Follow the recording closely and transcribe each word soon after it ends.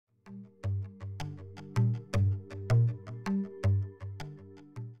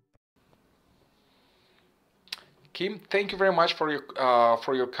Kim, thank you very much for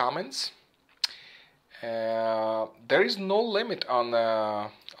your comments. There is no limit on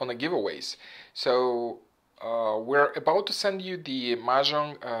the giveaways, so we're about to send you the Mah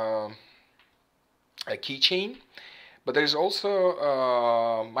jongg keychain, but there's also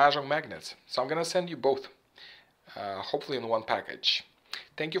Mah jongg magnets. So I'm gonna send you both, hopefully in one package.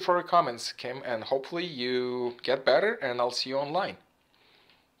 Thank you for your comments, Kim, and hopefully you get better, and I'll see you online.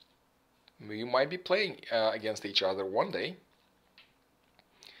 We might be playing against each other one day.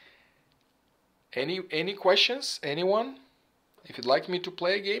 Any questions? Anyone? If you'd like me to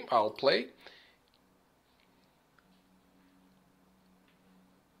play a game, I'll play.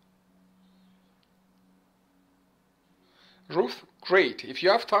 Ruth, great. If you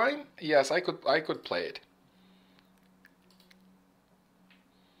have time, yes, I could play it.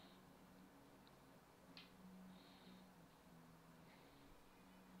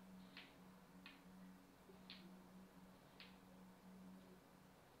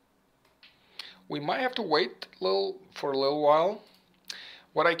 We might have to wait for a little while.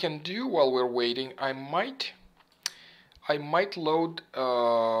 What I can do while we're waiting, I might load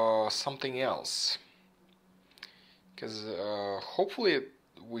something else, because hopefully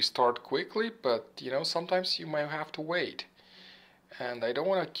we start quickly, but you know, sometimes you might have to wait, and I don't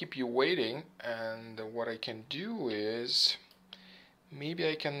want to keep you waiting. And what I can do is maybe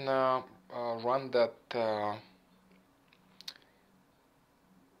I can run that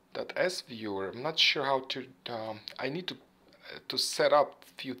S viewer. I'm not sure how to. I need to set up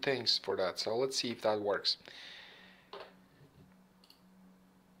a few things for that. So let's see if that works.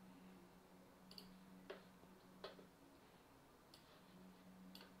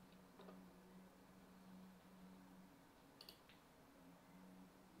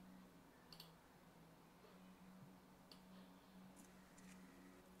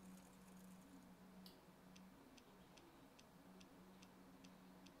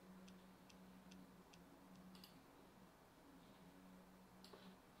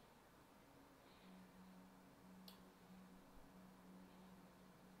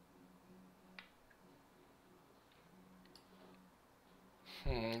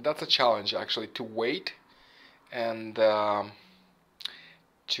 That's a challenge, actually, to wait and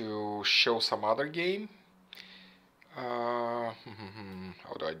to show some other game. How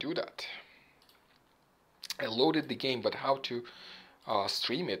do I do that? I loaded the game, but how to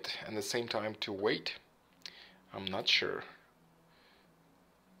stream it and at the same time to wait? I'm not sure.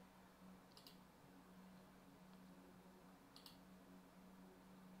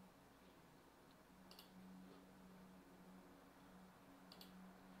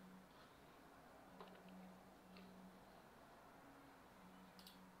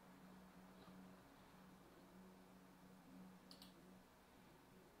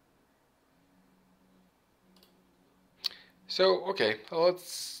 So, okay,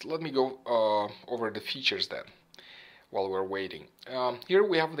 let me go over the features then while we're waiting. Here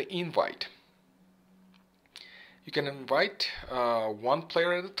we have the invite. You can invite one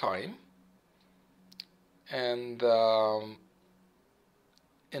player at a time, and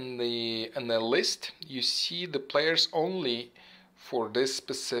in the list you see the players only for this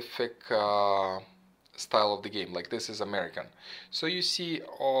specific style of the game. Like, this is American, so you see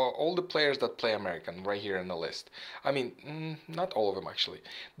all the players that play American right here in the list. I mean, not all of them actually.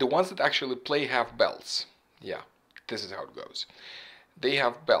 The ones that actually play have belts. Yeah, this is how it goes. They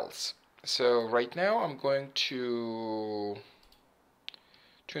have belts. So right now I'm going to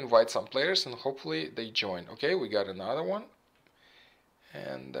invite some players and hopefully they join. Okay, we got another one,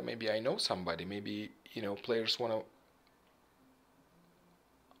 and maybe I know somebody. Maybe, you know, players wanna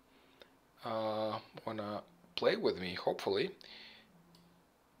play with me, hopefully.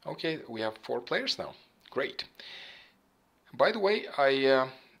 Okay, we have 4 players now. Great. By the way, I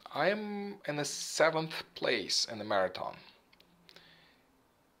am in the 7th place in the marathon.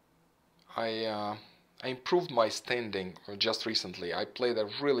 I improved my standing just recently. I played a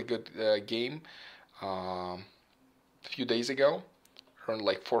really good game a few days ago, earned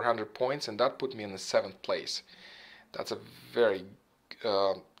like 400 points, and that put me in the 7th place. That's a very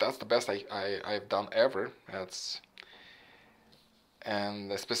that's the best I've done ever.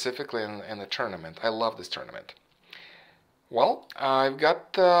 And specifically in the tournament. I love this tournament. Well, I've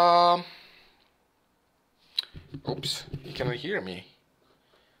got oops, can you hear me?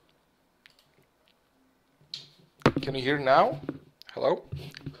 Can you hear now? Hello?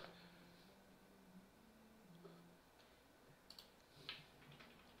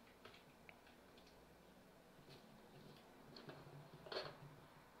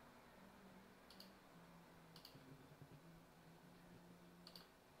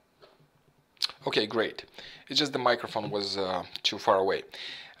 Okay, great. It's just the microphone was too far away.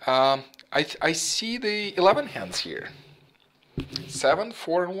 I see the 11 hands here. 7,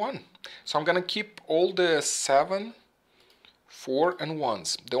 4, and 1. So I'm gonna keep all the 7, 4, and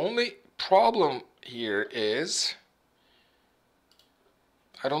 1s. The only problem here is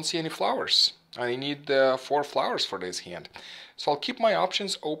I don't see any flowers. I need 4 flowers for this hand. So I'll keep my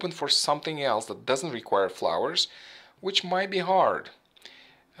options open for something else that doesn't require flowers, which might be hard.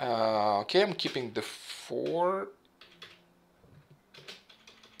 Okay, I'm keeping the 4.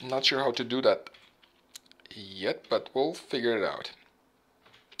 Not sure how to do that yet, but we'll figure it out.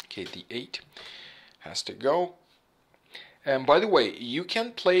 Okay, the 8 has to go. And by the way, you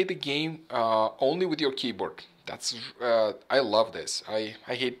can play the game only with your keyboard. That's I love this. I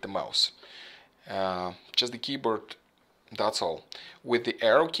hate the mouse. Just the keyboard, that's all. With the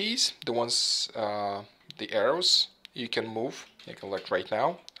arrow keys, the ones, the arrows, you can move. You can like right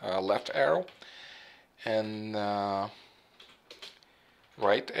now, left arrow and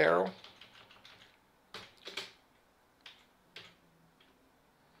right arrow.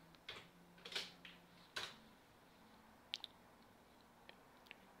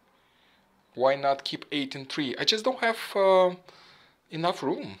 Why not keep 8 and 3? I just don't have enough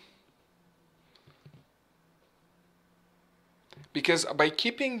room. Because by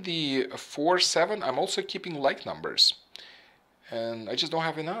keeping the 4, 7, I'm also keeping like numbers. And I just don't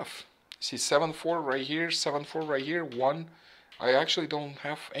have enough. See, 7, 4 right here, 7, 4 right here, 1. I actually don't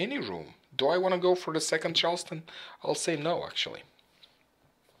have any room. Do I want to go for the second Charleston? I'll say no, actually.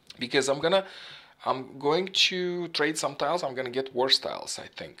 Because I'm going to trade some tiles. I'm gonna get worse tiles, I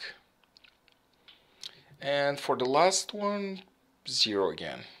think. And for the last one, 0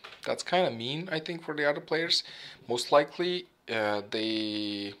 again. That's kind of mean, I think, for the other players. Most likely,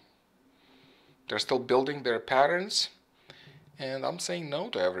 they're still building their patterns. And I'm saying no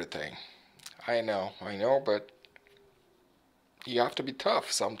to everything. I know, but you have to be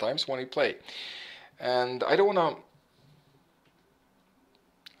tough sometimes when you play. And I don't want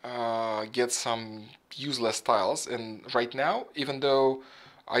to get some useless tiles. And right now, even though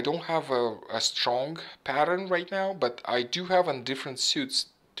I don't have a strong pattern right now, but I do have on different suits,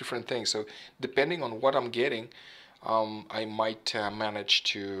 different things. So depending on what I'm getting, I might manage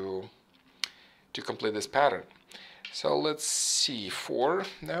to complete this pattern. So let's see, 4.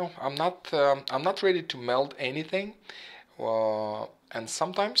 No, I'm not ready to meld anything. And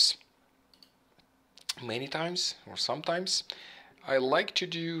sometimes, many times, or sometimes, I like to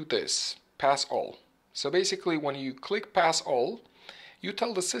do this, pass all. So basically, when you click pass all, you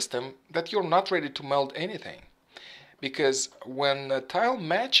tell the system that you're not ready to meld anything. Because when a tile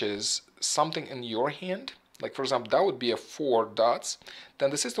matches something in your hand, like for example, that would be a 4 dots,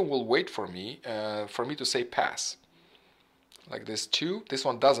 then the system will wait for me to say pass. Like this 2, this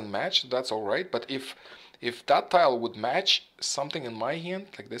one doesn't match, that's alright, but if that tile would match something in my hand,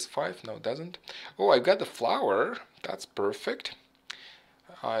 like this 5, no it doesn't. Oh, I got the flower, that's perfect.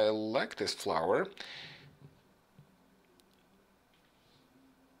 I like this flower.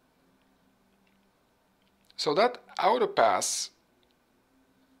 So that auto pass,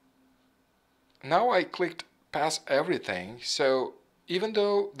 now I clicked pass everything, so even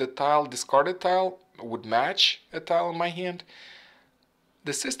though the discarded tile would match a tile in my hand,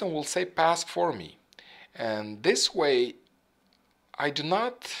 the system will say pass for me. And this way, I do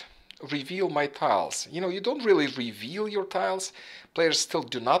not reveal my tiles. You know, you don't really reveal your tiles. Players still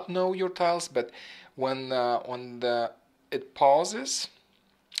do not know your tiles, but when it pauses,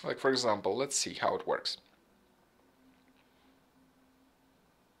 like for example, let's see how it works.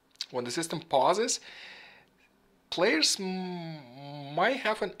 When the system pauses, players might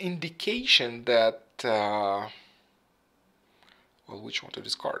have an indication that, well, which one to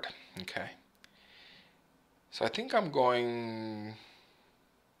discard. Okay. So I think I'm going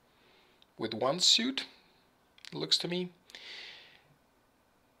with 1 suit, it looks to me.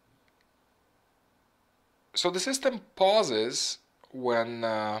 So the system pauses when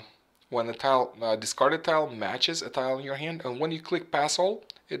a discarded tile matches a tile in your hand, and when you click pass all,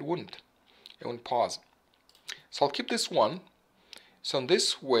 it wouldn't pause. So I'll keep this 1. So in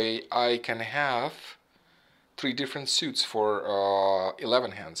this way I can have 3 different suits for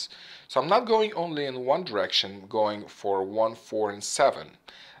 11 hands. So I'm not going only in one direction, going for 1, 4, and 7.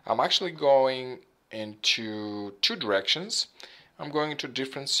 I'm actually going into 2 directions. I'm going into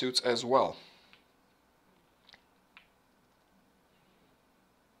different suits as well.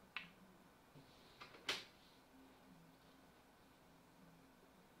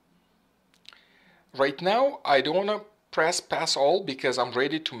 Right now, I don't want to press pass all because I'm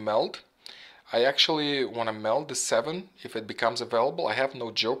ready to meld. I actually want to meld the 7 if it becomes available. I have no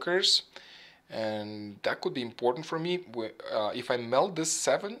jokers, and that could be important for me. If I meld this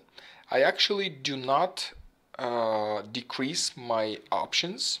 7, I actually do not decrease my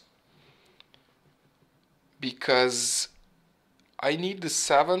options, because I need the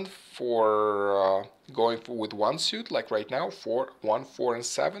 7 for going with one suit, like right now, 1, 4, and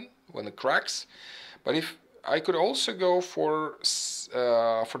 7 when it cracks. But if I could also go for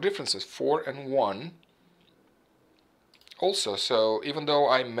differences, 4 and 1 also. So even though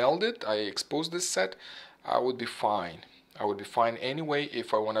I melded, I exposed this set, I would be fine. I would be fine anyway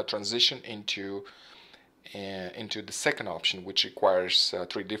if I want to transition into the second option, which requires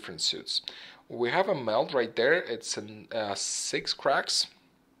 3 different suits. We have a meld right there. It's 6 cracks.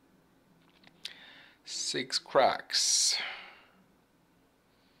 6 cracks.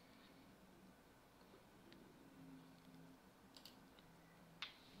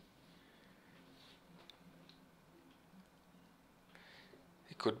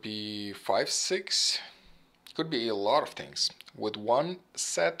 It could be 5, 6. It could be a lot of things. With one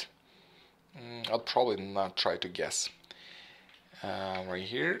set, I'll probably not try to guess. Right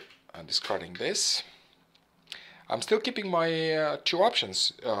here, I'm discarding this. I'm still keeping my 2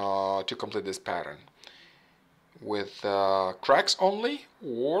 options to complete this pattern, with cracks only,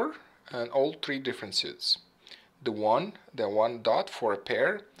 or all 3 different suits. The one dot for a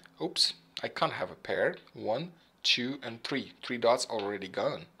pair. Oops, I can't have a pair. 1, 2, and 3. 3 dots already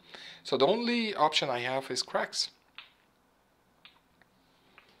gone. So the only option I have is cracks.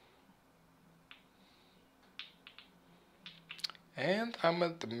 And I'm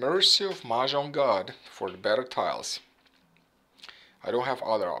at the mercy of Mah jongg God for the better tiles. I don't have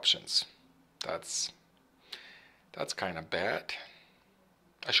other options. That's kind of bad.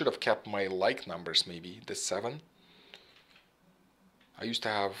 I should have kept my like numbers, maybe the 7. I used to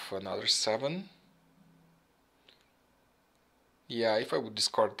have another 7. Yeah, if I would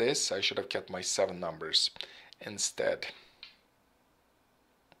discard this, I should have kept my 7 numbers instead.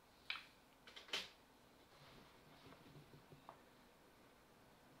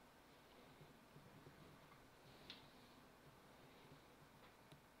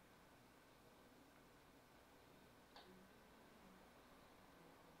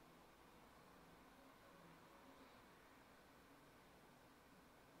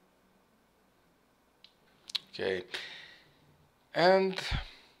 Okay, and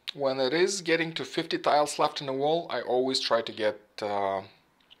when it is getting to 50 tiles left in the wall, I always try to get to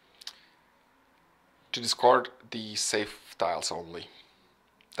discard the safe tiles only.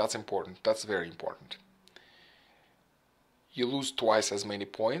 That's important. That's very important. You lose twice as many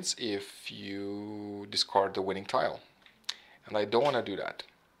points if you discard the winning tile, and I don't want to do that.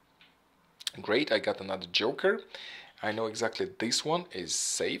 Great, I got another joker. I know exactly this one is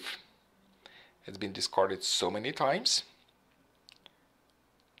safe. It's been discarded so many times.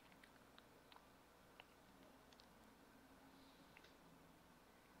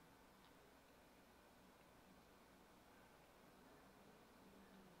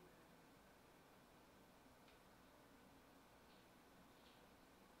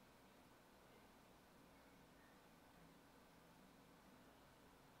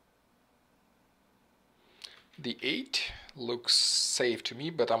 The 8 looks safe to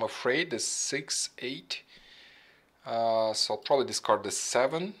me, but I'm afraid the 6, 8. So I'll probably discard the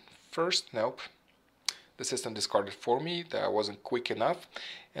 7 first. Nope. The system discarded for me. That wasn't quick enough.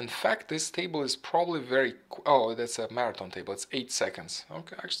 In fact, this table is probably very... Oh, that's a marathon table. It's 8 seconds.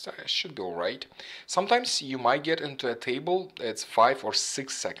 Okay, actually, I should be alright. Sometimes you might get into a table, it's 5 or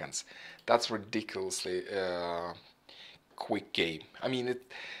 6 seconds. That's ridiculously quick game. I mean,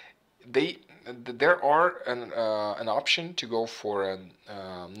 there are an option to go for a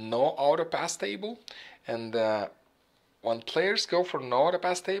no auto pass table, and when players go for no auto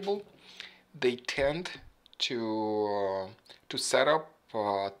pass table, they tend to set up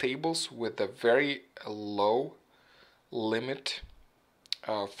tables with a very low limit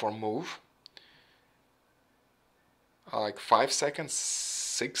for move, like 5 seconds,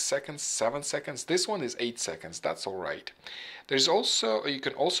 6 seconds, 7 seconds. This one is 8 seconds. That's all right. There's also, you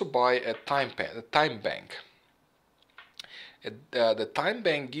can also buy a time bank. The time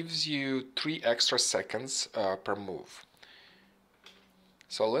bank gives you 3 extra seconds per move.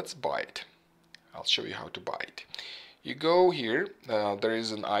 So let's buy it. I'll show you how to buy it. You go here, there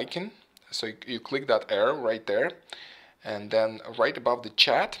is an icon, so you click that arrow right there, and then right above the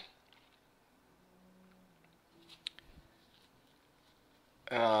chat,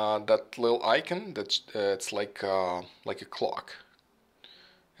 that little icon, that's it's like a clock.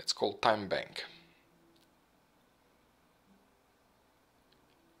 It's called time bank.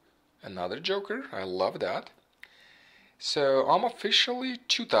 Another joker, I love that. So I'm officially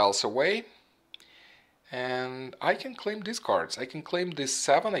 2 tiles away. and I can claim these cards. I can claim this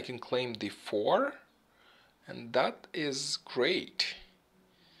 7, I can claim the 4, and that is great.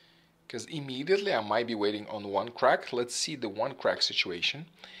 Because immediately I might be waiting on one crack. Let's see the one crack situation.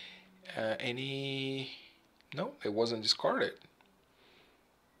 No, it wasn't discarded.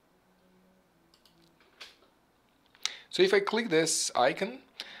 So if I click this icon,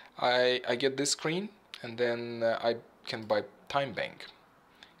 I get this screen, and then I can buy time bank.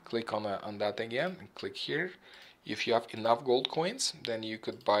 Click on that again and click here. If you have enough gold coins, then you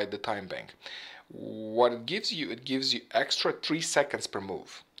could buy the time bank. What it gives you extra 3 seconds per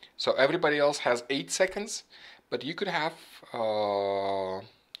move. So everybody else has 8 seconds, but you could have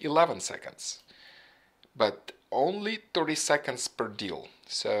 11 seconds. But only 30 seconds per deal.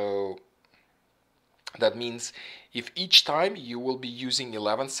 So that means if each time you will be using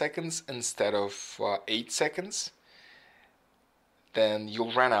 11 seconds instead of 8 seconds, then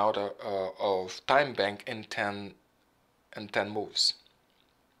you'll run out of time bank in 10 moves.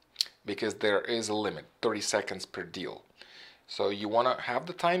 Because there is a limit, 30 seconds per deal. So you want to have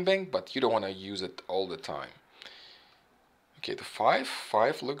the time bank, but you don't want to use it all the time. Okay, the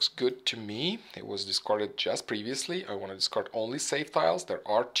 5 looks good to me. It was discarded just previously. I want to discard only safe tiles. There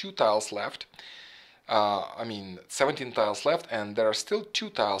are 2 tiles left. 17 tiles left, and there are still 2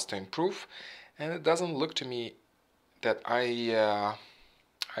 tiles to improve. And it doesn't look to me that I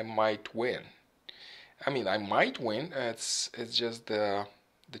might win. I mean, I might win. It's just the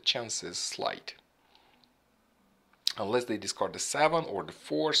chance is slight. Unless they discard the 7 or the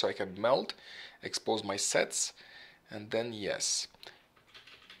 4, so I can melt, expose my sets, and then yes.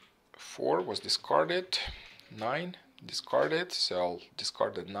 4 was discarded, 9 discarded, so I'll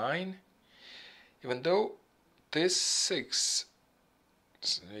discard the 9. Even though this 6,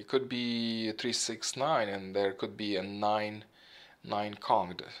 it could be 3, 6, 9, and there could be a 9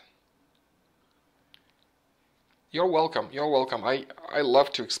 Konged. You're welcome. You're welcome. I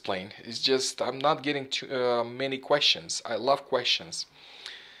love to explain. It's just I'm not getting too many questions. I love questions.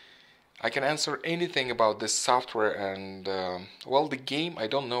 I can answer anything about this software and well, the game. I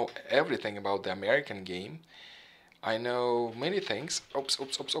don't know everything about the American game. I know many things. Oops.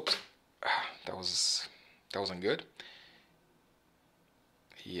 That wasn't good.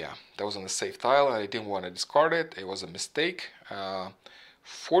 Yeah, that was on a safe tile. I didn't want to discard it. It was a mistake.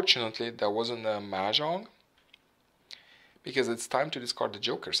 Fortunately, that wasn't a Mah jongg. Because it's time to discard the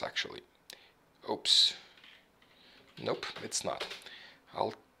jokers, actually. Oops. Nope, it's not.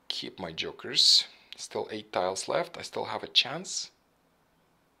 I'll keep my jokers. Still 8 tiles left. I still have a chance.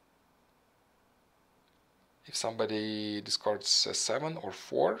 If somebody discards a 7 or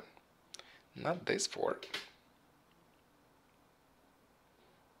 4. Not this 4.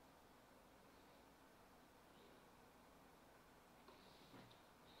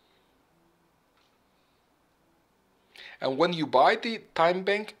 And when you buy the time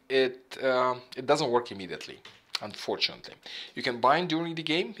bank, it doesn't work immediately, unfortunately. You can buy it during the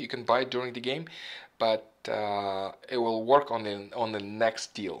game. But it will work on the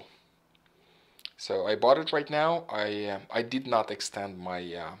next deal. So I bought it right now. I did not extend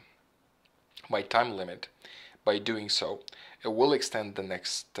my my time limit by doing so. It will extend the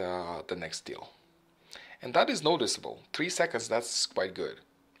next deal, and that is noticeable. 3 seconds. That's quite good.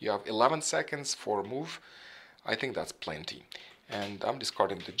 You have 11 seconds for a move. I think that's plenty. And I'm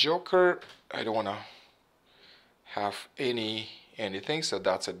discarding the joker. I don't want to have anything, so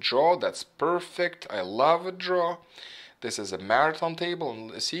that's a draw. That's perfect. I love a draw. This is a marathon table,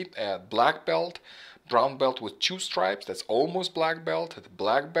 and see, black belt, brown belt with 2 stripes. That's almost black belt,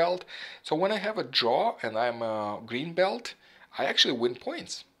 black belt. So when I have a draw and I'm a green belt, I actually win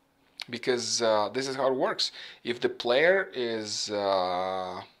points. Because this is how it works. If the player is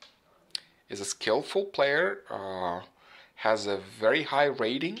a skillful player, has a very high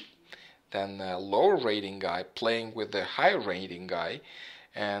rating, then a lower rating guy playing with a high rating guy,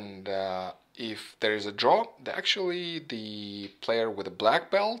 and if there is a draw, actually the player with a black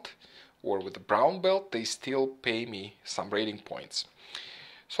belt or with a brown belt, they still pay me some rating points.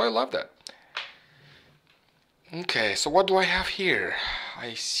 So I love that. Okay, so what do I have here?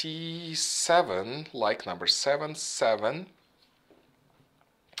 I see 7, like number 7, 7.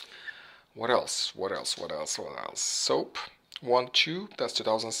 What else? Soap, 1, 2, that's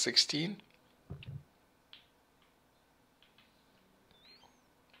 2016.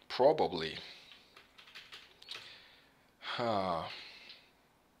 Probably.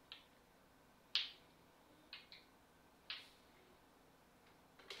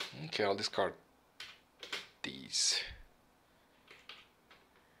 Okay, I'll discard these.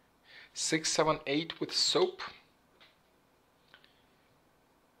 6, 7, 8 with soap.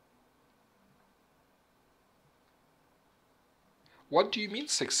 What do you mean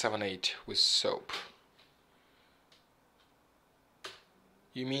 6, 7, 8 with soap?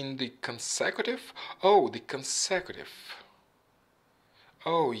 You mean the consecutive? Oh, the consecutive.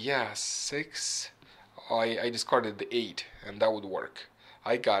 Oh yeah, 6. I discarded the 8 and that would work.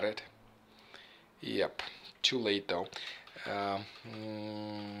 I got it. Yep, too late though. Um,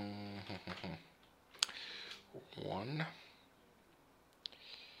 1,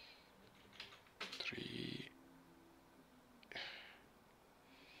 3.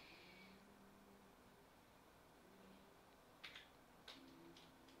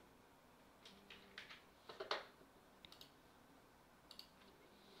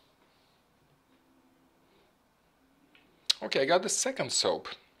 Okay, I got the second soap.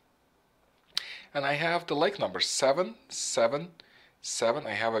 And I have the like number 7, 7, 7.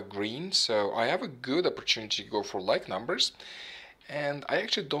 I have a green, so I have a good opportunity to go for like numbers. And I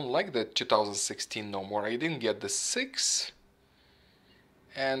actually don't like the 2016 no more. I didn't get the 6,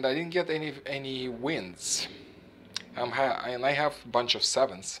 and I didn't get any wins. And I have a bunch of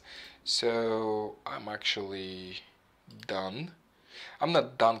 7s, so I'm actually done. I'm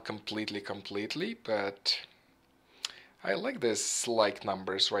not done completely, but I like this like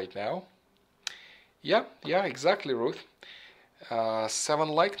numbers right now. Yeah, exactly, Ruth. 7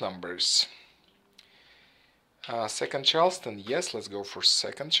 like numbers. Second Charleston. Yes, let's go for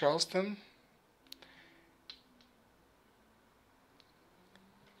second Charleston.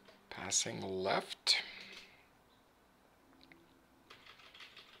 Passing left.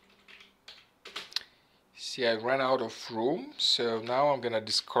 See, I ran out of room, so now I'm gonna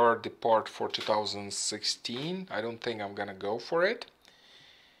discard the part for 2016. I don't think I'm gonna go for it.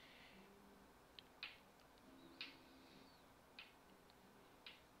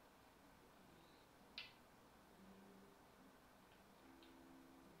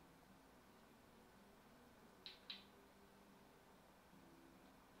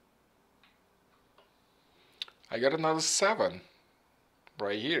 I got another 7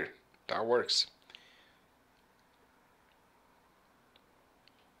 right here. That works.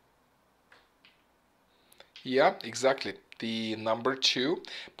 Yeah, exactly. The number 2.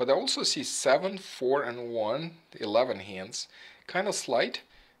 But I also see 7, 4, and 1, 11 hands. Kind of slight,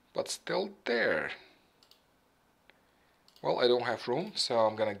 but still there. Well, I don't have room, so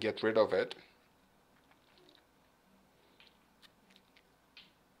I'm gonna get rid of it.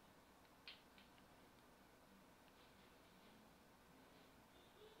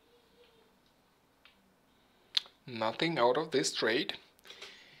 Nothing out of this trade.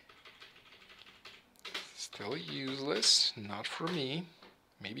 Still useless, not for me.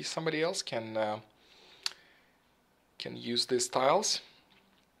 Maybe somebody else can use these tiles.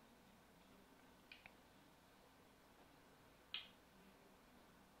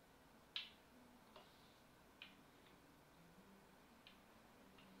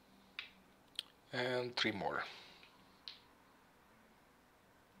 And 3 more.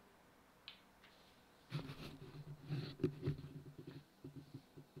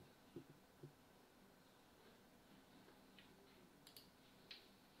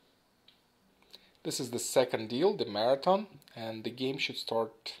 This is the second deal, the marathon, and the game should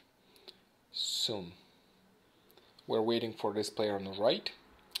start soon. We're waiting for this player on the right.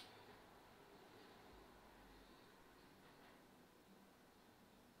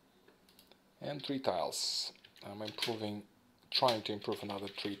 And 3 tiles. I'm trying to improve another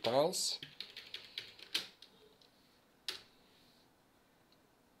 3 tiles.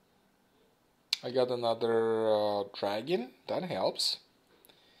 I got another dragon, that helps.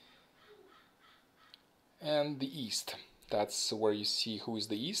 And the east, that's where you see who is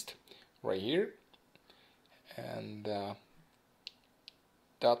the east, right here. And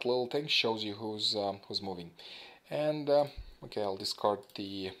that little thing shows you who's moving. And okay, I'll discard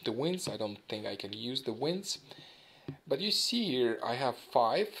the wins. I don't think I can use the wins. But you see here, I have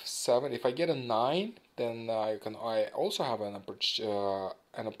 5, 7. If I get a 9, then I also have an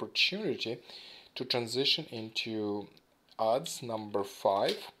opportunity to transition into odds number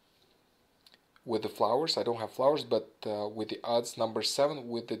 5 with the flowers. I don't have flowers, but with the odds number 7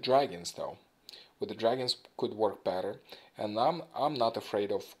 with the dragons though. With the dragons could work better. And I'm not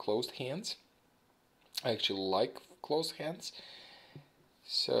afraid of closed hands. I actually like closed hands.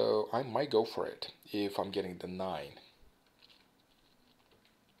 So I might go for it if I'm getting the 9.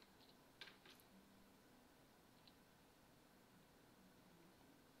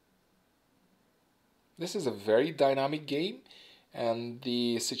 This is a very dynamic game, and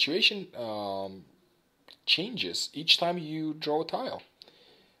the situation changes each time you draw a tile.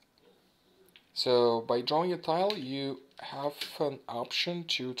 So by drawing a tile, you have an option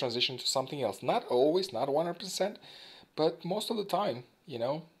to transition to something else. Not always, not 100%, But most of the time, you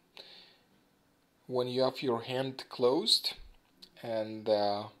know, when you have your hand closed and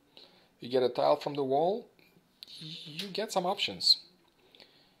you get a tile from the wall, you get some options.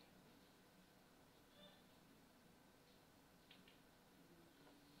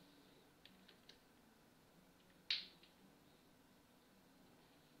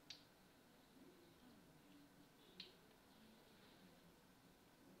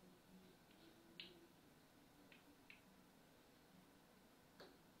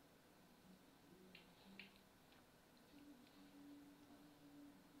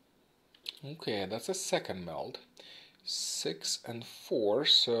 Okay, that's a second meld. 6 and 4,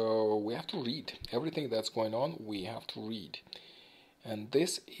 so we have to read. Everything that's going on, we have to read. And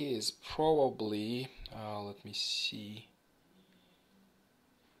this is probably, let me see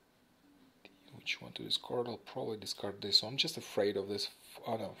which one to discard. I'll probably discard this. So I'm just afraid of this.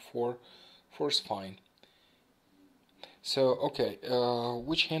 Oh no, 4 is fine. So, okay,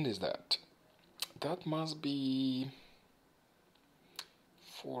 which hand is that? That must be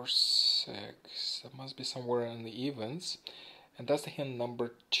 4, 6. That must be somewhere in the evens. And that's the hand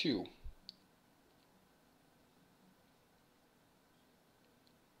number 2.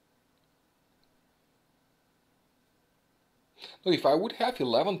 No, if I would have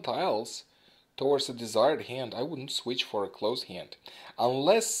 11 tiles towards a desired hand, I wouldn't switch for a closed hand.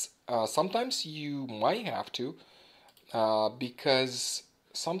 Unless sometimes you might have to, because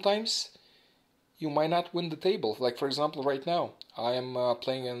sometimes you might not win the table. Like for example, right now, I am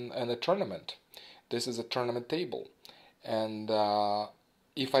playing in a tournament. This is a tournament table. And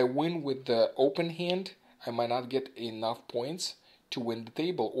if I win with the open hand, I might not get enough points to win the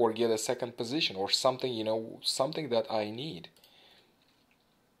table or get a second position or something, you know, something that I need.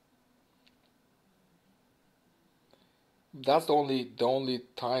 That's the only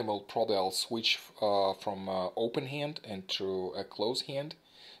time I'll switch from open hand into a closed hand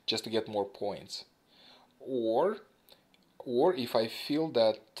just to get more points. Or if I feel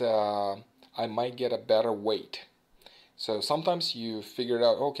that I might get a better weight. So sometimes you figure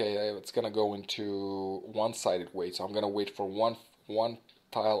out, okay, it's gonna go into one-sided weight, so I'm gonna wait for one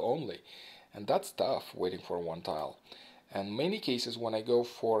tile only, and that's tough waiting for one tile. And many cases when I go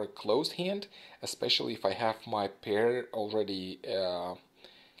for a closed hand, especially if I have my pair already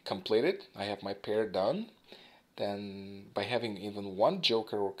completed, I have my pair done, then by having even one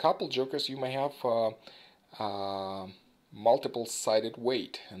joker or couple jokers, you may have multiple sided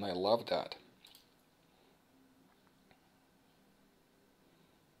weight, and I love that.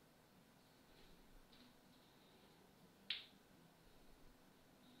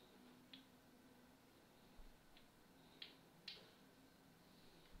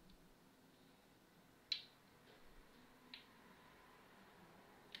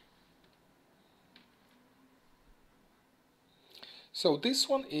 So this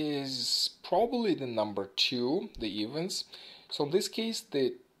one is probably the number 2, the evens. So in this case,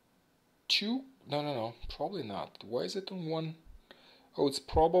 the 2, no, probably not. Why is it on 1? Oh, it's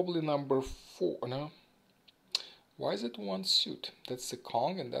probably number 4, no? Why is it 1 suit? That's a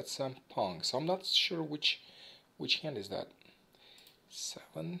Kong and that's a Pong. So I'm not sure which hand is that.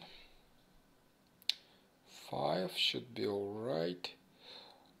 7, 5 should be alright.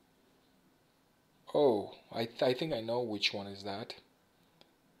 Oh, I think I know which one is that.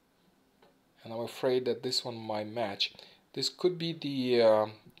 And I'm afraid that this one might match. This could be the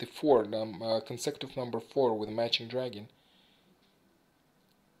 4, consecutive number 4 with a matching dragon.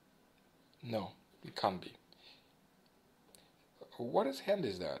 No, it can't be. What hand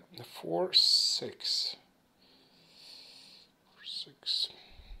is that? 4, 6. 6.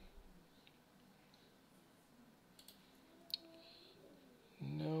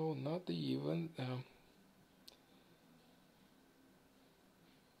 No, not the even.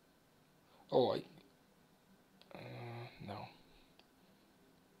 Oh, no.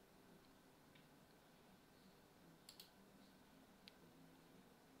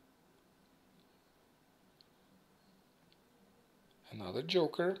 Another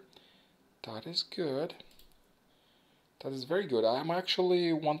joker. That is good. That is very good. I'm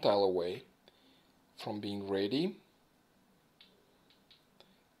actually 1 tile away from being ready.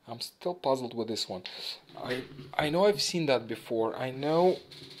 I'm still puzzled with this one. I know I've seen that before. I know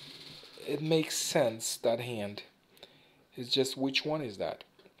it makes sense, that hand. It's just which one is that?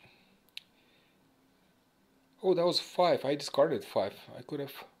 Oh, that was 5. I discarded 5. I could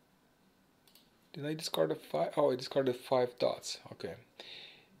have... Did I discard a 5? Oh, I discarded 5 dots. Okay.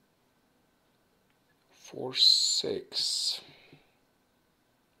 4, 6.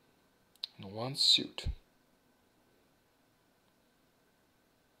 And 1 suit.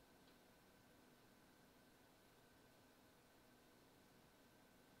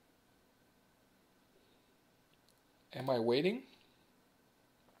 Am I waiting?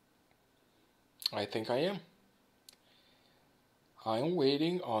 I think I am. I'm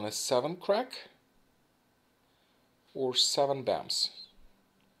waiting on a 7 crack or 7 bams.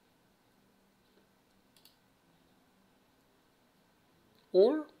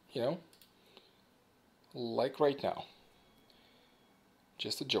 Or, you know, like right now.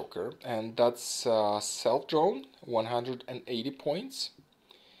 Just a joker. And that's self-drawn, 180 points.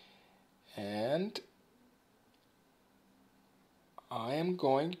 And I am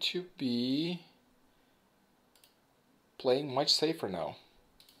going to be playing much safer now.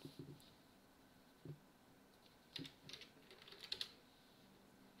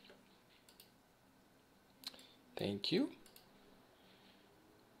 Thank you.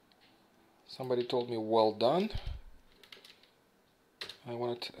 Somebody told me well done. I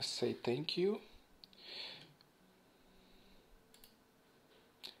wanted to say thank you.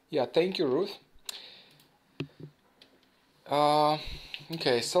 Yeah, thank you, Ruth.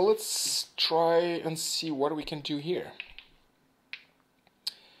 Okay, so let's try and see what we can do here.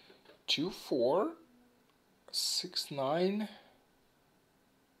 2, 4, 6, 9.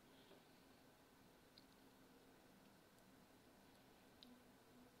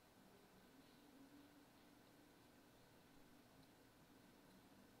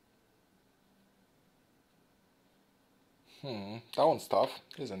 That one's tough,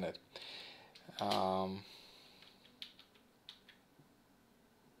 isn't it?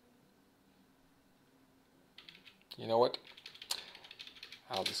 You know what?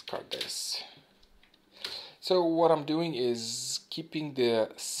 I'll discard this. So what I'm doing is keeping the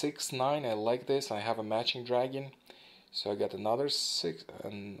 6, 9. I like this. I have a matching dragon, so I got another 6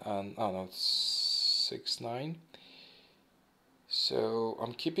 and oh no, 6, 9. So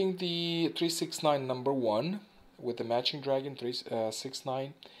I'm keeping the 3, 6, 9 number 1 with the matching dragon 3, 6,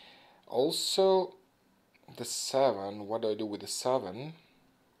 9. Also the 7. What do I do with the 7?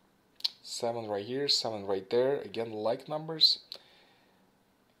 7 right here, 7 right there. Again, like numbers.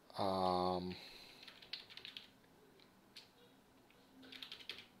 You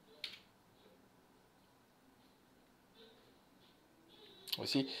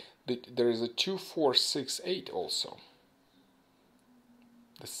see, there is a 2, 4, 6, 8 also.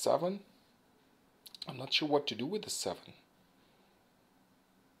 The 7. I'm not sure what to do with the 7.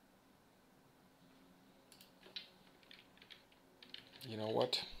 You know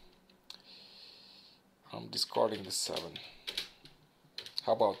what? I'm discarding the 7.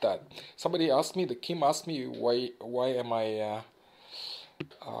 How about that? Somebody asked me, the Kim asked me, why am I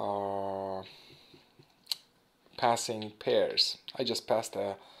passing pairs? I just passed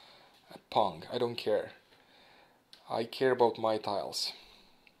a Pong. I don't care. I care about my tiles.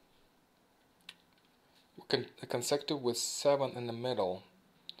 A consecutive with 7 in the middle.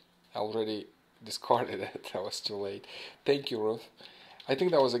 I already discarded it. That was too late. Thank you, Ruth. I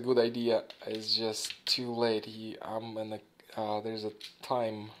think that was a good idea. It's just too late. I'm in a there's a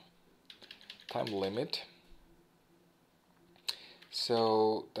time limit.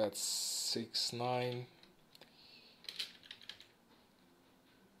 So that's 6, 9.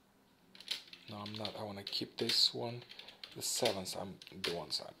 No, I'm not. I want to keep this one. The 7s, I'm the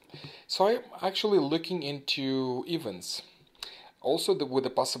one side. So I'm actually looking into evens. Also with the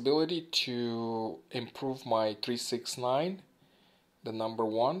possibility to improve my 3, 6, 9, the number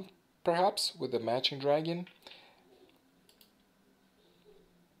 1, perhaps, with the matching dragon.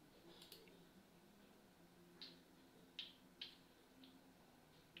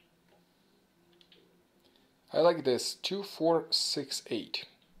 I like this 2, 4, 6, 8.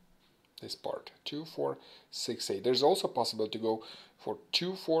 This part 2, 4, 6, 8. There's also a possibility to go for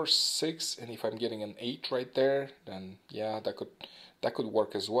 2, 4, 6, and if I'm getting an 8 right there, then yeah, that could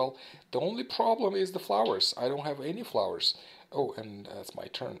work as well. The only problem is the flowers. I don't have any flowers. Oh, and that's my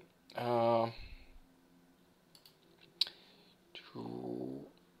turn. I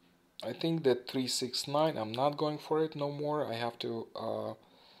think that 3, 6, 9. I'm not going for it no more. I have to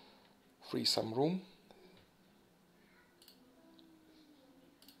free some room.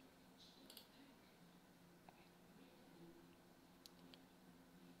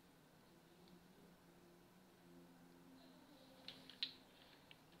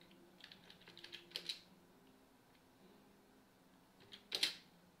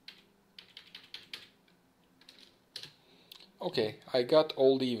 Okay, I got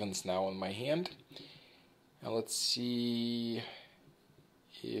all the evens now in my hand. Now let's see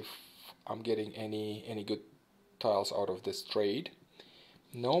if I'm getting any good tiles out of this trade.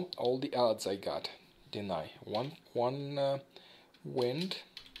 No, all the odds I got deny. One wind,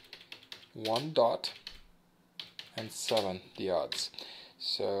 1 dot, and 7 the odds.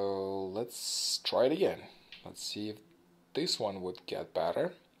 So let's try it again. Let's see if this one would get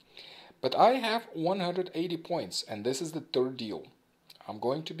better. But I have 180 points, and this is the third deal. I'm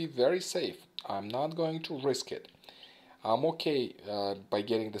going to be very safe. I'm not going to risk it. I'm okay by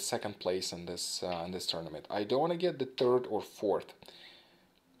getting the second place in this tournament. I don't want to get the third or fourth.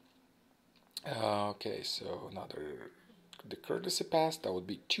 Okay, so another the courtesy pass. That would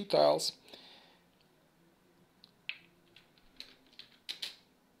be 2 tiles.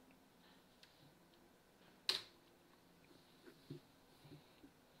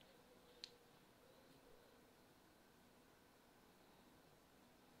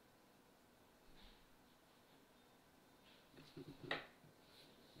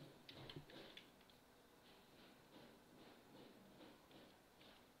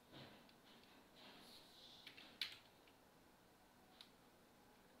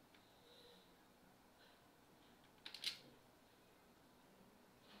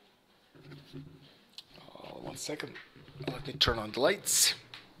 One second, let me turn on the lights.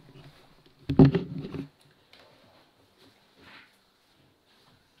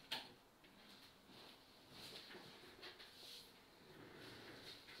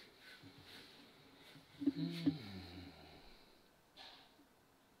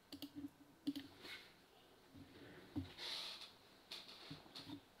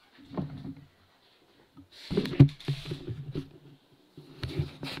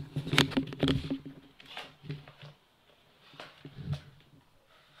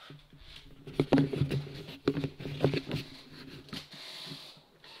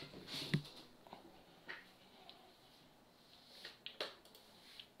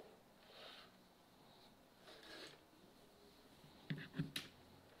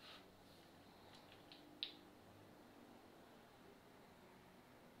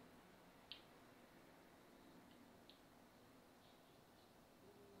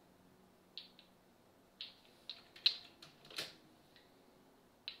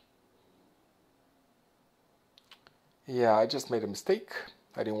 Yeah, I just made a mistake.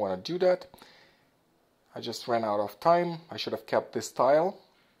 I didn't want to do that. I just ran out of time. I should have kept this tile,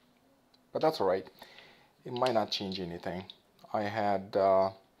 but that's alright. It might not change anything. I had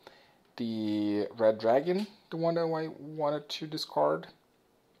the red dragon, the one that I wanted to discard,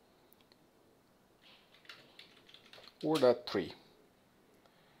 or that 3.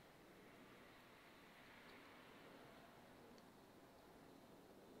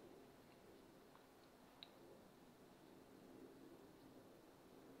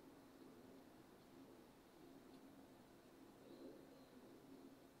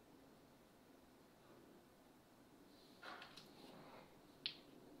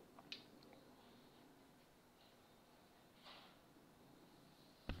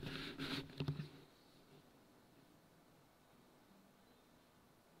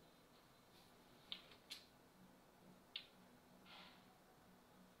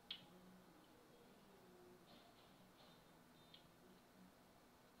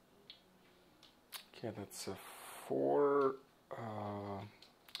 Okay, that's a 4.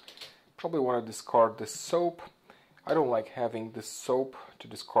 Probably want to discard the soap. I don't like having the soap to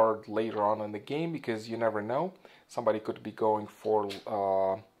discard later on in the game because you never know. Somebody could be going for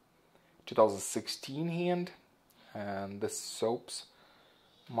 2016 hand, and the soaps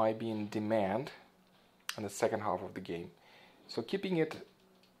might be in demand in the second half of the game. So keeping it,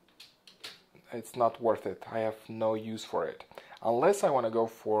 it's not worth it. I have no use for it. Unless I want to go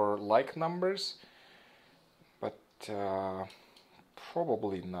for like numbers, but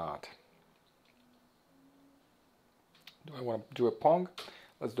probably not. Do I want to do a Pong?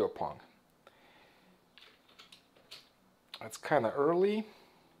 Let's do a Pong. It's kind of early,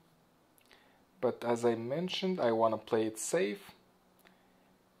 but as I mentioned, I want to play it safe.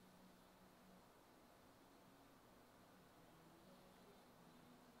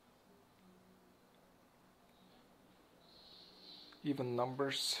 Even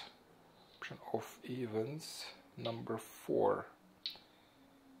numbers, option of evens, number 4.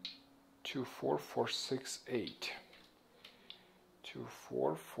 2, 4, 4, 6, 8. 2,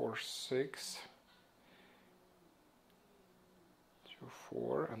 4, 4, 6, 2,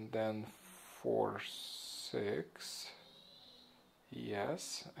 4, and then 4, 6,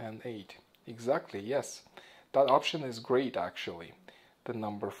 yes, and 8. Exactly, yes. That option is great actually, the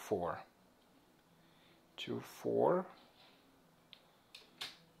number 4. 2, 4,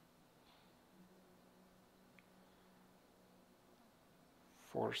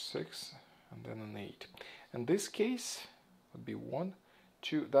 4, 6, and then an 8. In this case, would be 1,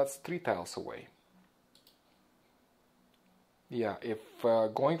 2, that's 3 tiles away. Yeah, if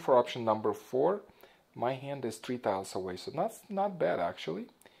going for option number 4, my hand is 3 tiles away, so that's not bad actually.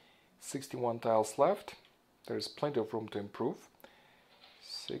 61 tiles left. There's plenty of room to improve.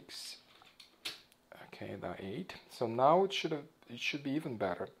 6. Okay, now 8. So now it should be even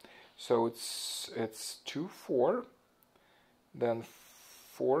better. So it's 2 4, then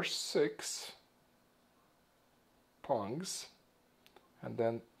 4 6 pungs, and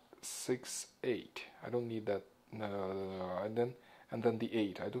then 6 8. I don't need that. No, and then the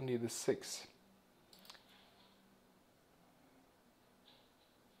 8. I don't need the 6.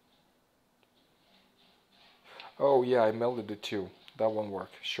 Oh yeah, I melded the 2. That won't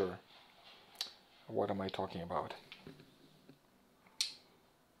work, sure. What am I talking about?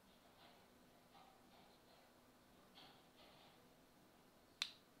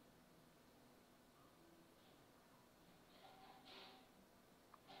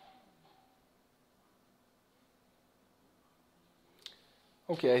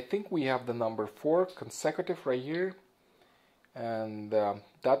 Okay, I think we have the number 4 consecutive right here, and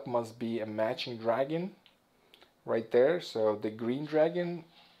that must be a matching dragon right there. So the green dragon,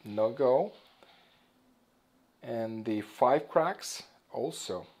 no go, and the 5 cracks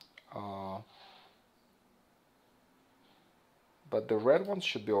also, but the red one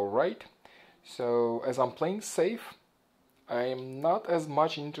should be alright. So as I'm playing safe, I am not as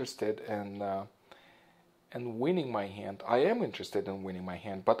much interested in winning my hand. I am interested in winning my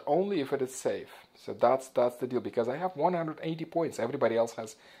hand, but only if it is safe. So that's the deal, because I have 180 points. Everybody else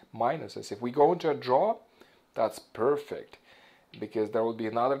has minuses. If we go into a draw, that's perfect, because there will be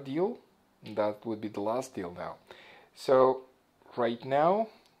another deal. That would be the last deal now. So right now,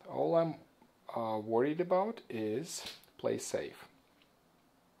 all I'm worried about is play safe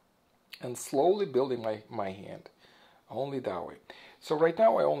and slowly building my hand. Only that way. So right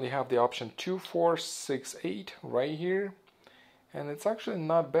now I only have the option 2 4 6 8 right here, and it's actually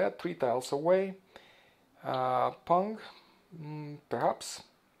not bad. 3 tiles away. Pung, perhaps,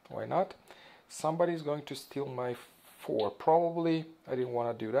 why not? Somebody's going to steal my 4. Probably I didn't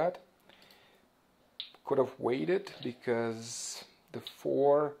want to do that. Could have waited, because the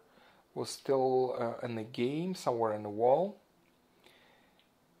 4 was still in the game, somewhere in the wall.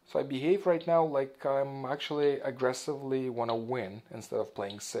 So I behave right now like I'm actually aggressively want to win instead of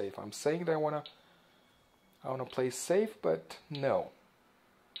playing safe. I'm saying that I want to play safe, but no.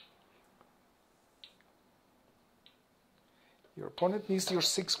 Your opponent needs your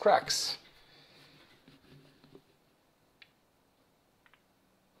 6 cracks.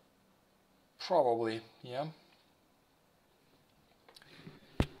 Probably, yeah.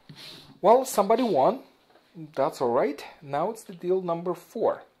 Well, somebody won. That's alright. Now it's the deal number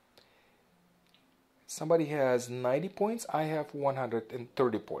 4. Somebody has 90 points, I have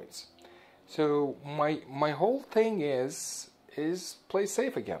 130 points. So my whole thing is play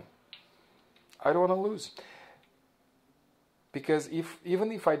safe again. I don't want to lose. Because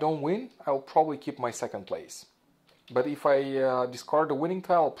even if I don't win, I'll probably keep my 2nd place. But if I discard the winning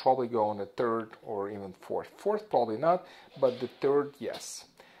tile, I'll probably go on the 3rd or even 4th. 4th probably not, but the 3rd, yes.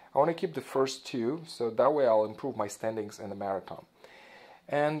 I want to keep the first 2, so that way I'll improve my standings in the marathon.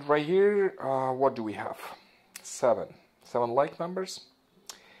 And right here, what do we have? 7. 7 like numbers.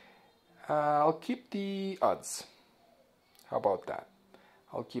 I'll keep the odds. How about that?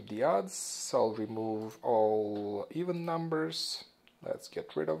 I'll keep the odds. I'll remove all even numbers. Let's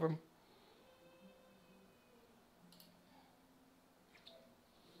get rid of them.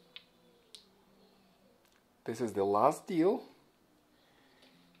 This is the last deal.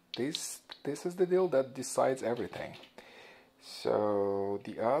 This is the deal that decides everything. So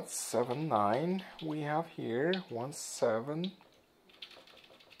the odds 7 9 we have here 1 7.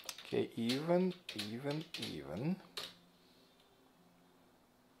 Okay, even.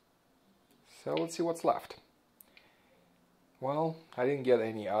 So let's see what's left. Well, I didn't get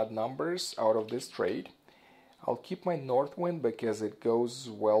any odd numbers out of this trade. I'll keep my north wind because it goes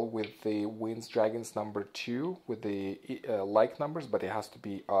well with the winds dragons number 2 with the like numbers, but it has to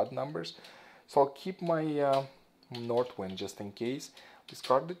be odd numbers. So I'll keep my north wind just in case.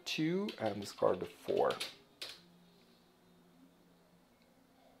 Discard the 2 and discard the 4.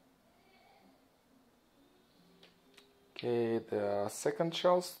 Okay, the second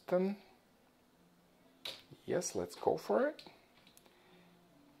Charleston. Yes, let's go for it.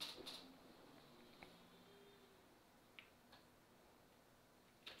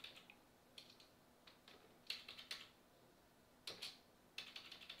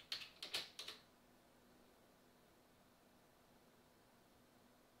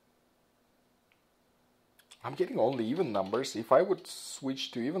 I'm getting only even numbers. If I would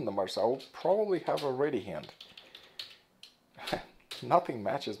switch to even numbers, I would probably have a ready hand. Nothing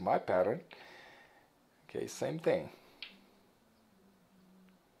matches my pattern. Okay, same thing.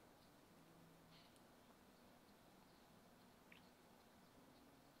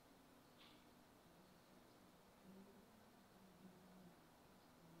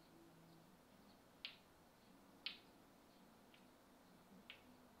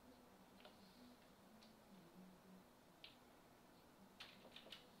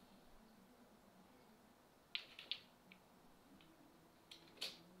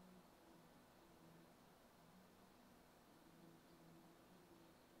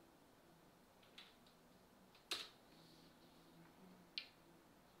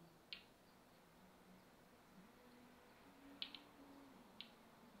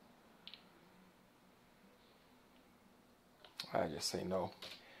 I just say no.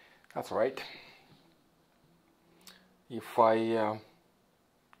 That's right. If I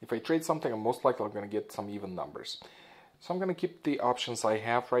trade something, I'm most likely going to get some even numbers. So I'm going to keep the options I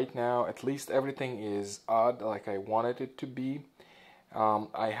have right now. At least everything is odd like I wanted it to be.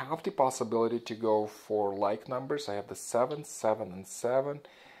 I have the possibility to go for like numbers. I have the 7, 7, and 7.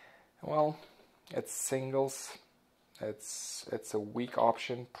 Well, it's singles. It's a weak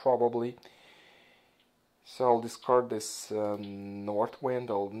option probably. So I'll discard this north wind.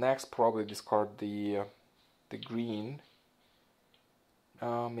 I'll next probably discard the green.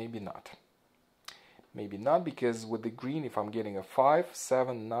 Maybe not. Maybe not, because with the green, if I'm getting a 5,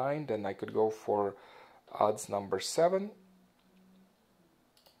 7, 9, then I could go for odds number 7.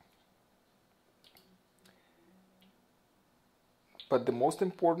 But the most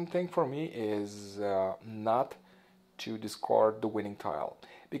important thing for me is not to discard the winning tile,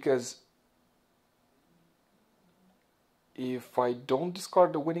 because if I don't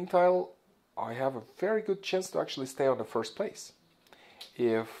discard the winning tile, I have a very good chance to actually stay on the first place.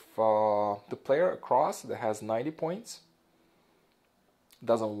 If the player across that has 90 points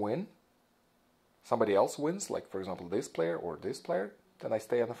doesn't win, somebody else wins, like for example this player or this player, then I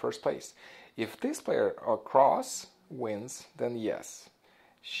stay on the first place. If this player across wins, then yes,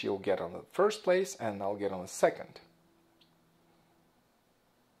 she'll get on the first place and I'll get on the second.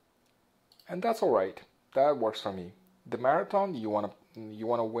 And that's alright, that works for me. The marathon, you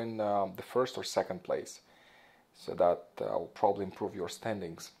wanna win the first or second place, so that will probably improve your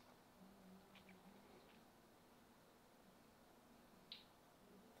standings.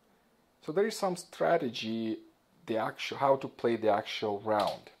 So there is some strategy, how to play the actual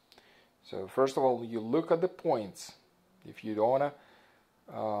round. So first of all, you look at the points. If you don't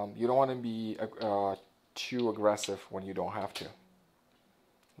wanna be too aggressive when you don't have to.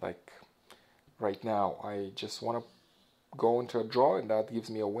 Like right now, I just wanna go into a draw, and that gives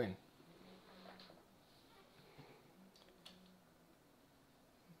me a win.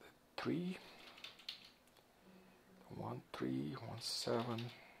 The 3, 1, 3, 1,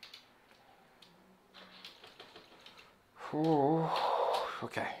 7. Ooh,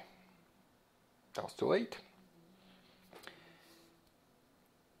 okay, that was too late.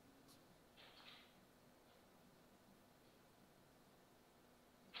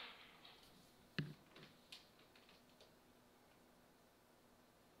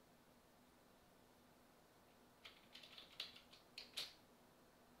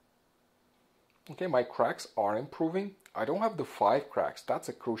 Okay, my cracks are improving. I don't have the 5 cracks, that's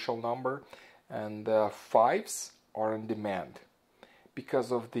a crucial number, and 5s are in demand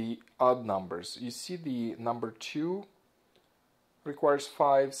because of the odd numbers. You see the number 2 requires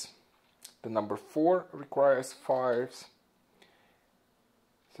 5s, the number 4 requires 5s.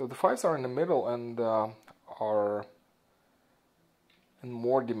 So the 5s are in the middle and are in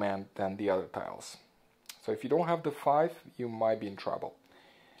more demand than the other tiles. So if you don't have the 5, you might be in trouble.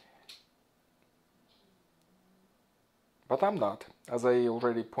 But I'm not. As I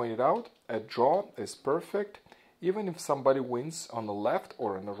already pointed out, a draw is perfect. Even if somebody wins on the left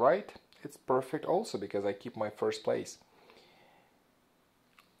or on the right, it's perfect also because I keep my first place.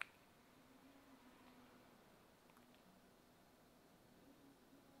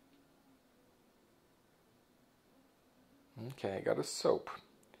 Okay, I got a soap.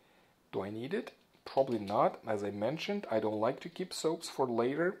 Do I need it? Probably not. As I mentioned, I don't like to keep soaps for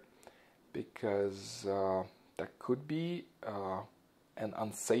later because that could be an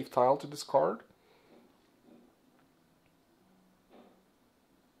unsafe tile to discard.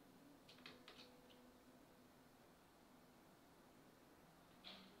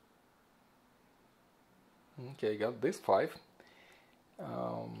 Okay, I got this 5.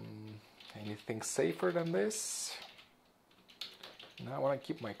 Anything safer than this? Now I want to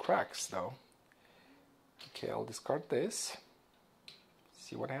keep my cracks though. Okay, I'll discard this.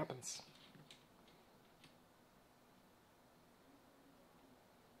 See what happens.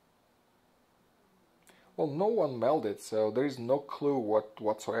 Well, no one melded, so there is no clue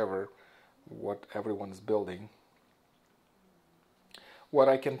whatsoever what everyone's building. What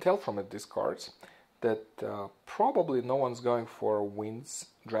I can tell from the discards, that probably no one's going for winds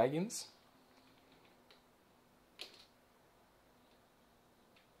dragons.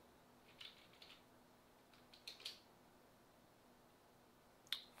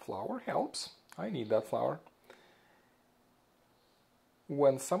 Flower helps. I need that flower.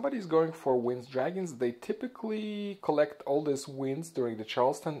 When somebody's going for winds dragons, they typically collect all these winds during the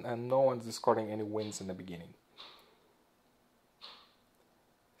Charleston and no one's discarding any winds in the beginning.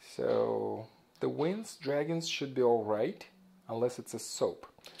 So the winds dragons should be alright, unless it's a soap.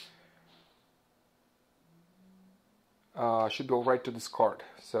 should be alright to discard.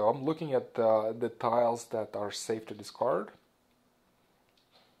 So I'm looking at the tiles that are safe to discard.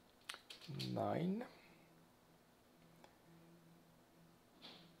 9.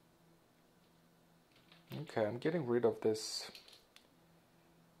 Okay, I'm getting rid of this.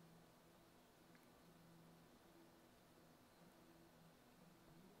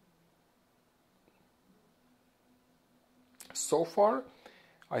 So far,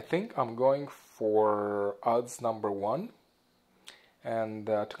 I think I'm going for odds number 1. And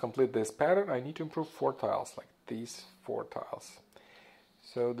to complete this pattern, I need to improve 4 tiles, like these 4 tiles.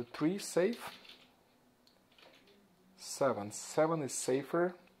 So the 3 is safe. 7. 7 is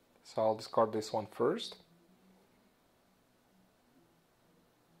safer, so I'll discard this one first.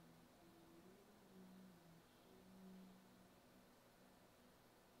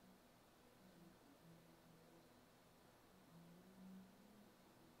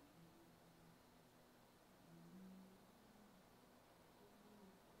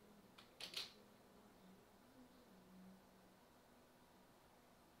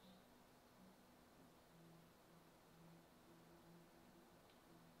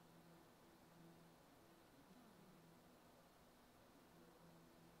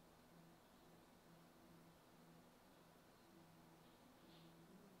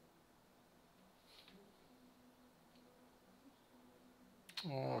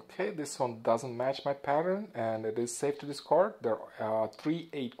 Okay, this one doesn't match my pattern and it is safe to discard. There are 3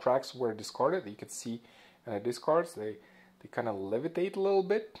 8 cracks were discarded. You can see in the discards they kind of levitate a little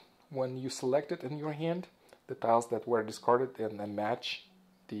bit when you select it in your hand. The tiles that were discarded and then match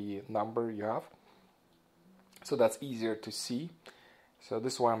the number you have. So that's easier to see. So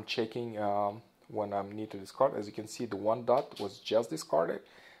this is why I'm checking when I need to discard. As you can see, the 1 dot was just discarded.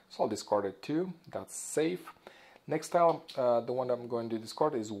 So I'll discard it too. That's safe. Next tile, the one I'm going to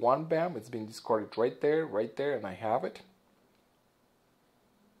discard is 1 bam. It's been discarded right there, and I have it.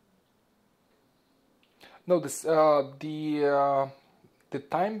 No, this the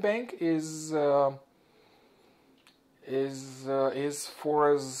time bank is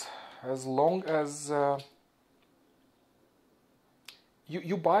for as long as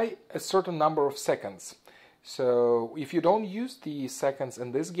you buy a certain number of seconds. So if you don't use the seconds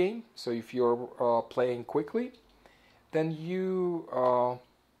in this game, so if you're playing quickly, then you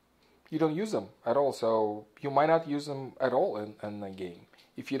don't use them at all. So you might not use them at all in the game.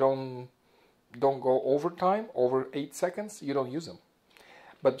 If you don't go over time, over 8 seconds, you don't use them.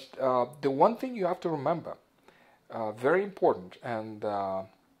 But the one thing you have to remember, very important, and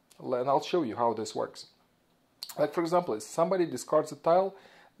I'll show you how this works. Like for example, if somebody discards a tile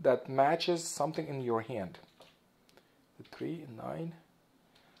that matches something in your hand. The 3 and 9.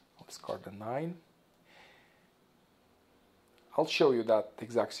 I'll discard the 9. I'll show you that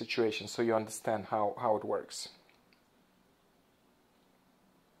exact situation so you understand how it works.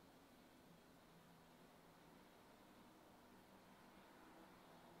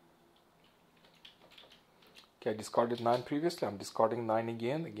 Okay, I discarded 9 previously. I'm discarding 9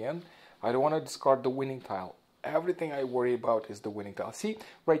 again. I don't want to discard the winning tile. Everything I worry about is the winning tile. See,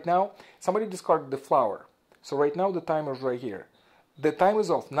 right now, somebody discarded the flower. So right now the timer is right here. The time is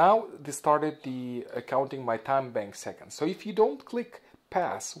off. Now they started counting my time bank seconds. So if you don't click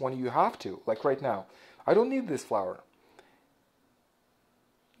pass when you have to, like right now, I don't need this flower,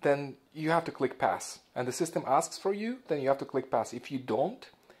 then you have to click pass. And the system asks for you, then you have to click pass. If you don't,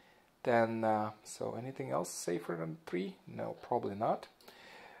 then, so anything else safer than 3? No, probably not.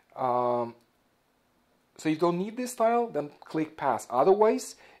 So you don't need this tile, then click pass.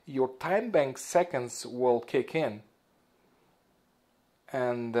 Otherwise, your time bank seconds will kick in.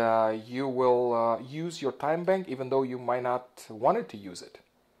 And you will use your time bank even though you might not wanted to use it.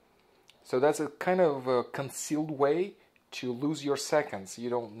 So that's a kind of a concealed way to lose your seconds. You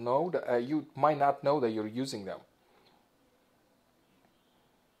don't know that you might not know that you're using them.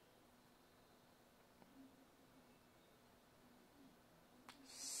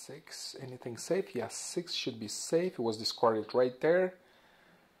 Six, anything safe? Yes, 6 should be safe. It was discarded right there.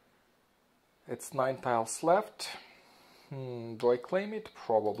 It's 9 tiles left. Do I claim it?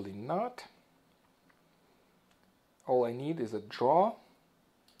 Probably not. All I need is a draw.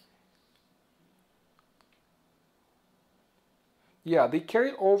 Yeah, they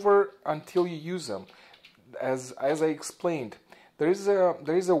carry over until you use them. As I explained, there is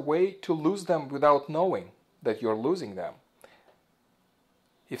a way to lose them without knowing that you're losing them.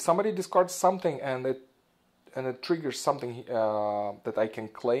 If somebody discards something and it triggers something that I can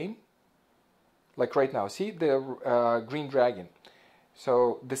claim, like right now, see the green dragon.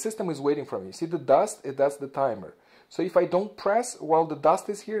 So the system is waiting for me. See the dust? That's the timer. So if I don't press while the dust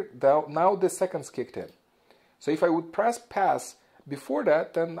is here, now the seconds kicked in. So if I would press pass before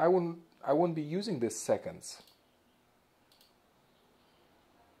that, then I wouldn't be using these seconds.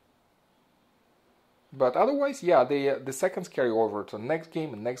 But otherwise, yeah, the seconds carry over to the next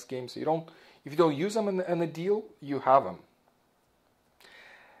game and next game. So if you don't use them in a deal, you have them.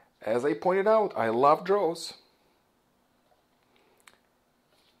 As I pointed out, I love draws.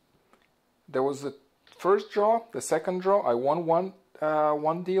 There was the first draw, the second draw. I won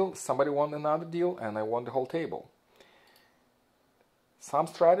one deal, somebody won another deal, and I won the whole table. Some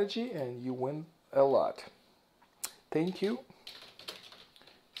strategy, and you win a lot. Thank you.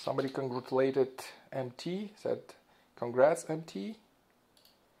 Somebody congratulated MT, said, "Congrats, MT."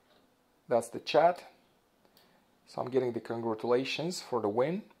 That's the chat. So I'm getting the congratulations for the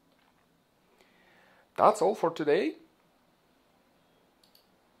win. That's all for today.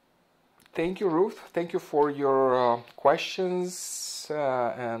 Thank you, Ruth. Thank you for your questions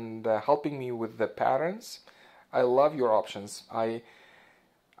and helping me with the patterns. I love your options. I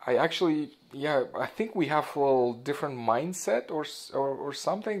actually, yeah, I think we have a little different mindset or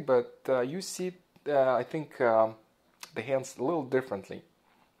something, but you see, I think the hands a little differently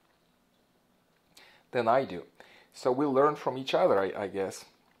than I do. So we learn from each other, I guess.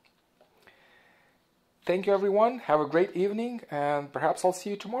 Thank you, everyone. Have a great evening, and perhaps I'll see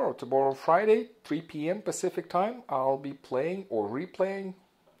you tomorrow. Tomorrow, Friday, 3 p.m. Pacific time, I'll be playing or replaying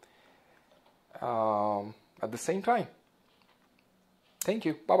at the same time. Thank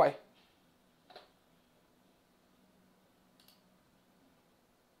you. Bye-bye.